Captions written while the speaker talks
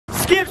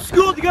Skip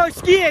school to go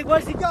skiing.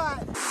 What's he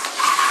got?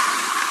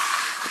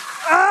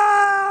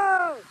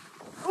 Oh!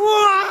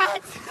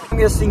 What? I'm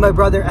gonna sneak my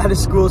brother out of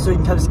school so he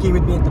can come skiing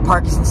with me at the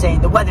park. He's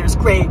insane. The weather is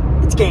great.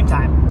 It's game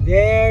time.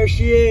 There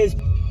she is.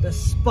 The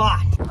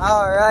spot.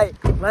 All right,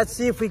 let's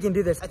see if we can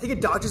do this. I think a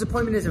doctor's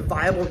appointment is a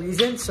viable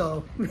reason,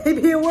 so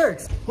maybe it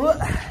works.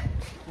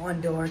 One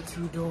door,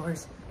 two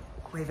doors.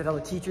 Wave at all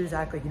the teachers,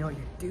 act like you know what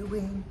you're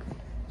doing.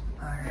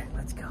 All right,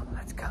 let's go,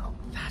 let's go.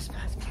 Fast,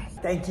 fast,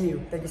 fast. Thank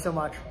you so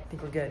much. I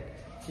think we're good.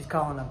 She's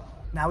calling them.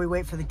 Now we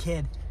wait for the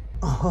kid.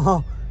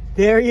 Oh,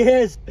 there he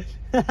is.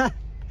 Do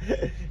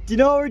you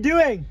know what we're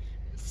doing?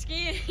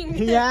 Skiing.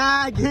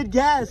 Yeah, good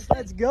guess.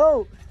 Let's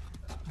go.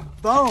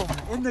 Boom,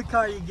 in the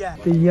car you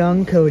get. The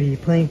young Cody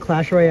playing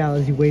Clash Royale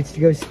as he waits to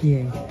go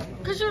skiing.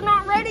 Because you're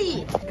not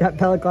ready. That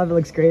pellet glove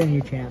looks great on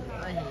you, champ.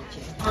 I hate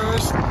you.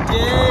 First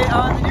day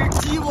on the new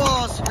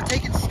T-walls. We're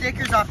taking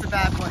stickers off the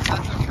bad boys.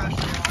 That's our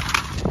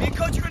crush. Me and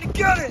Coach are gonna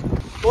get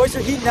it. Boys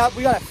are heating up.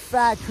 We got a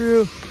fat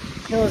crew.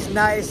 Feels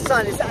nice.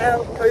 Sun is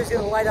out. Cody's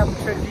gonna light up and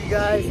try for you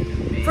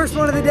guys. First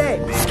one of the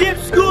day. Skip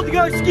school to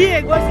go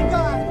skiing. What's he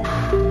got?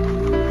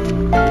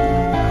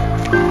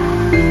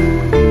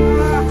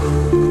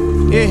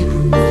 Yeah.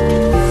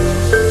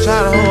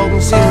 Shout out to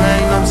Hogan City, man.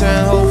 You know what I'm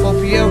saying? Hold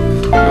 4 p.m.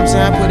 You know what I'm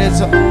saying? I put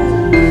that up.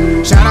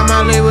 Shout out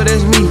my label,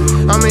 that's me.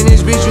 I'm in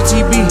this bitch with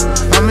TB.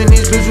 I'm in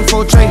this bitch with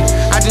 4 Trey.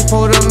 I just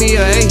pulled up me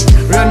a A.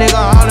 Real nigga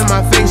all in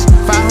my face.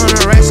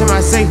 500 racks in my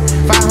safe.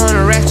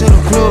 500 racks to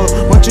the club.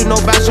 What you know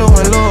about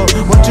showing love?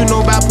 What you know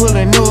about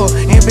pulling up?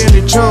 In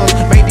Bentley trucks.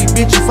 Make these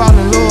bitches fall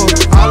in love.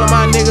 All of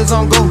my niggas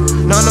on go.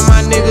 None of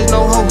my niggas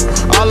no hoe.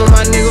 All of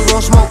my niggas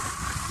gon' smoke.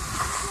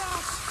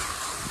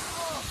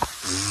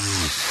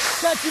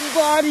 Touching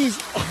bodies.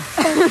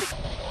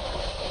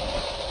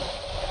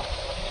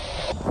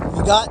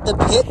 We got the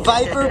Pit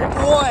Viper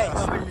boys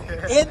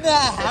in the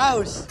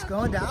house. It's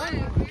going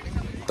down.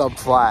 Dub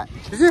flat.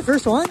 Is this your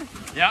first one?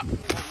 Yeah.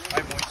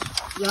 Hi,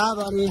 boys. Yeah,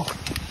 buddy.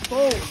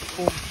 Oh.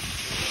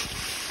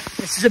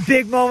 This is a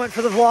big moment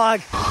for the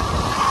vlog.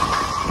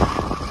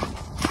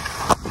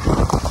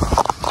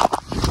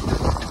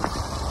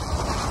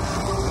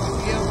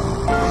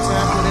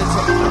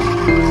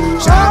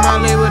 Shout out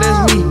my label,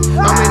 that's me.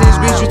 I'm in this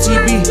bitch with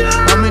TB.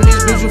 I'm in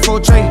this bitch with 4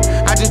 Trey.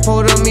 I just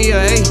pulled up me a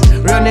A.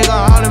 Real nigga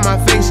all in my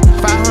face.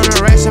 500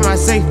 racks in my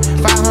safe.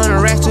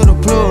 500 racks to the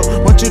plug.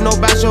 What you know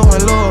about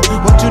showing love?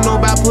 What you know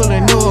about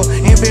pulling up?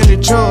 In Bentley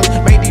trucks.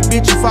 Make these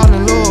bitches fall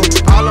in love.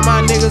 All of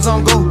my niggas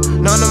on go.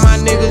 None of my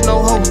niggas no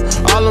hoe.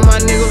 All of my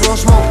niggas gon'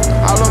 smoke.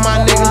 All of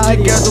my niggas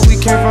together. We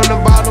came from the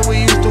bottom.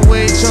 We used to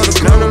wear each other.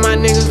 None of my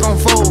niggas gon'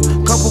 fold.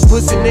 Couple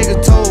pussy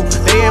niggas told.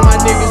 They ain't my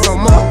niggas no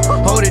more.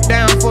 Hold it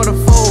down for the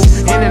fold.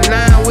 In the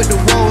 9 with the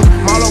woes.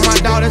 All of my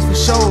daughters for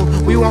sure.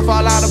 We won't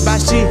fall out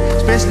about shit.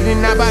 Especially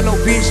not by no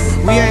bitch.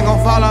 We ain't gon'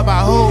 fall out by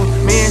hoes.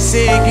 Man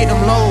said get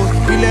them lows.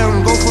 We let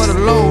them go for the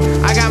low.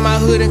 I got my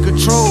hood in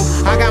control.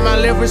 I got my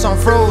left wrist on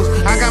froze.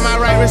 I got my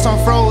right wrist on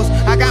froze.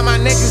 I got my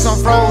necklace on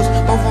froze.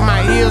 Both of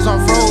my heels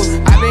on froze.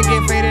 I been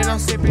getting faded, I'm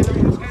sipping.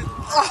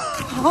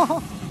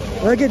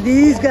 Look at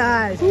these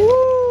guys.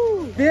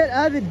 Woo! Bit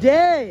of the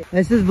day.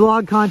 This is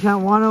vlog content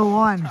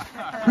 101.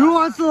 Who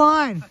wants the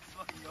line?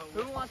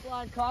 Who wants the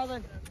line,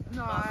 Carlin?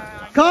 No.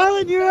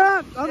 Colin, you're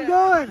up. I'm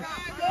going.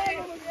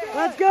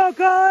 Let's go,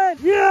 Colin.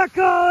 Yeah,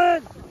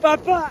 Colin.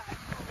 Bye-bye.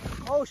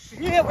 Oh,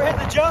 shit. We're hitting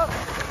the jump.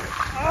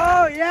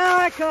 Oh,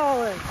 yeah,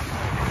 Colin.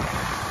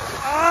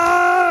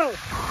 Oh,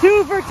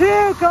 2 for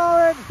 2,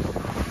 Colin.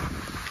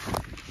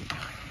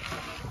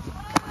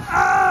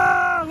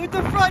 Oh, with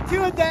the front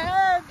 2 at the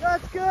end.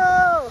 Let's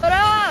go. What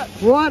up?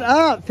 What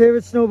up?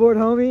 Favorite snowboard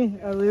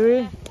homie,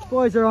 Louis?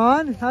 Boys are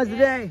on. How's the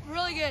day?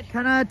 Really good.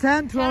 10 out of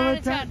 10?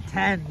 12 10 out out of of 10?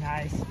 10. 10.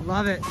 Nice.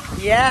 Love it.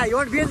 Yeah, you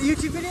want to be in the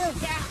YouTube video?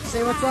 Yeah.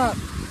 Say what's up.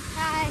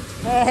 Hi.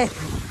 Hey.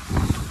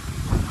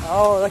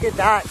 Oh, look at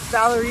that.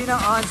 Ballerina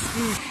on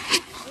skis.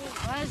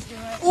 Let's do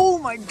it. Oh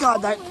my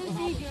God. That.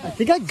 I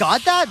think I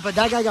got that, but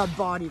that guy got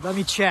bodied. Let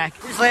me check.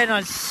 He's landing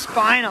on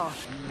spinal.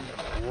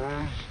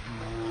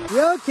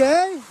 You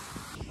okay?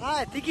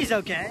 I think he's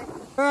okay.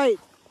 All right.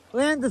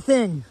 Land the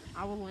thing.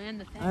 I will land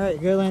the thing. All right,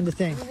 go land the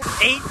thing.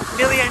 8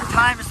 million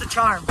times the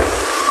charm.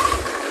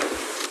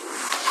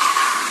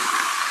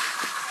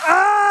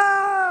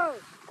 Oh!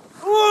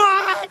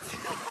 What?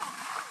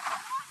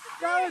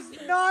 That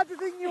was not the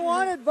thing you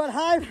wanted, but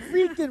high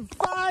freaking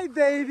 5,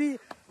 baby.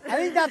 I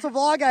think that's a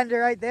vlog ender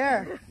right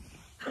there.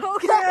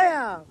 Okay.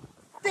 Damn.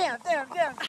 Damn.